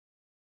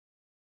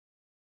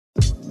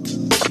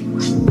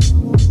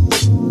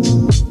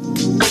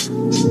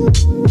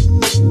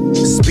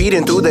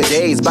Speeding through the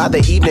days, by the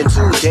evening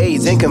 2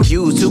 days, and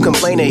confused to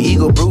complain an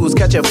eagle bruise.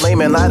 Catch a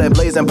flame and light a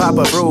blaze and pop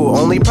a brew.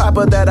 Only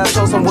proper that I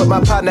toast him with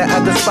my partner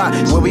at the spot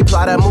where we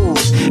plot our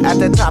moves. At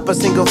the top of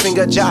single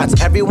finger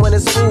jots, everyone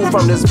is fooled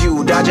from this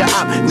view. Dodge your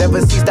op, never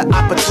seize the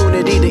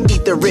opportunity to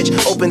eat the rich.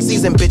 Open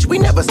season, bitch, we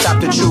never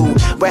stop to chew.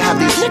 Where have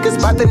these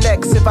niggas by the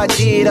necks? If I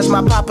did, that's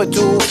my papa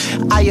do.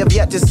 I have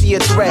yet to see a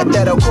threat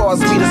that'll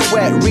cause me to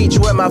sweat. Reach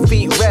where my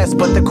feet rest,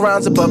 but the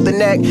crown's above the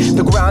neck.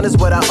 The ground is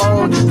what I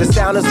own, the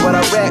sound is what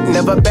I wreck.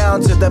 Never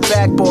bound to the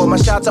backboard, my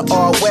shots are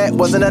all wet.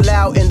 Wasn't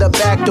allowed in the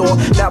back door.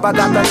 Now I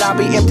got the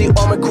lobby empty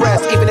on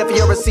request. Even if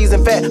you're a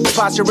seasoned vet,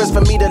 preposterous for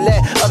me to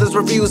let others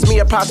refuse me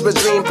a prosperous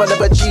dream full of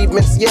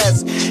achievements,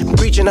 yes.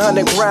 Breaching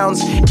 100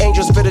 grounds,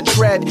 angels for the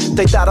tread.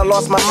 They thought I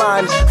lost my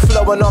mind,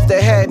 flowing off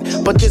their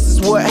head. But this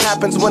is what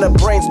happens when a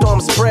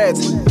brainstorm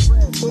spreads.